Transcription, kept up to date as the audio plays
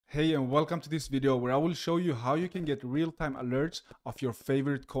Hey, and welcome to this video where I will show you how you can get real-time alerts of your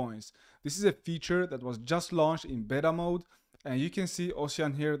favorite coins. This is a feature that was just launched in beta mode, and you can see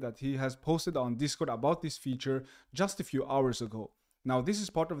Ocean here that he has posted on Discord about this feature just a few hours ago. Now, this is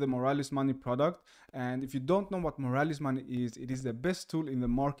part of the Moralis Money product, and if you don't know what Moralis Money is, it is the best tool in the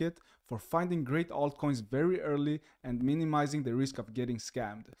market for finding great altcoins very early and minimizing the risk of getting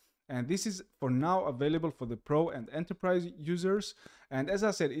scammed. And this is for now available for the pro and enterprise users. And as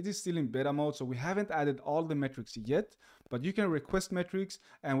I said, it is still in beta mode, so we haven't added all the metrics yet, but you can request metrics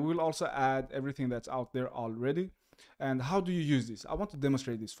and we will also add everything that's out there already. And how do you use this? I want to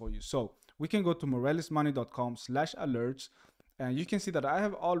demonstrate this for you. So we can go to moralismoney.com/alerts, and you can see that I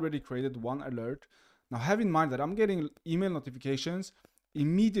have already created one alert. Now have in mind that I'm getting email notifications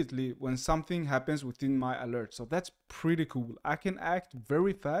immediately when something happens within my alert. So that's pretty cool. I can act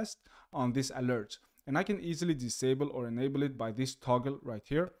very fast on this alert, and I can easily disable or enable it by this toggle right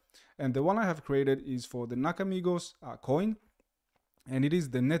here. And the one I have created is for the Nakamigos coin, and it is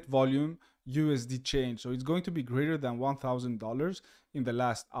the net volume USD change. So it's going to be greater than $1,000 in the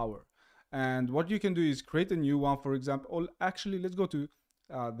last hour. And what you can do is create a new one, for example. Or actually, let's go to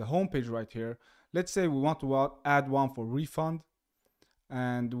the home page right here. Let's say we want to add one for refund,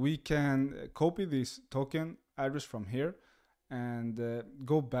 and we can copy this token address from here and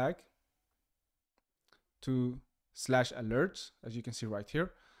go back to /alerts, as you can see right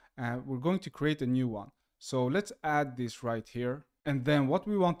here, and we're going to create a new one. So let's add this right here, and then what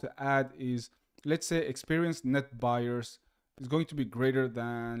we want to add is, let's say experienced net buyers is going to be greater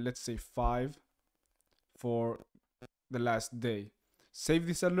than, let's say 5 for the last day. Save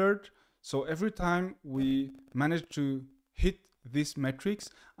this alert, so every time we manage to hit these metrics,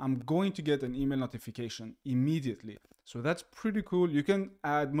 I'm going to get an email notification immediately. So that's pretty cool. You can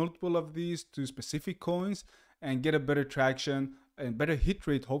add multiple of these to specific coins and get a better traction and better hit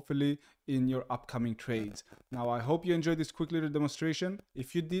rate, hopefully, in your upcoming trades. Now, I hope you enjoyed this quick little demonstration.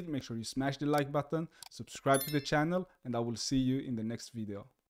 If you did, make sure you smash the like button, subscribe to the channel, and I will see you in the next video.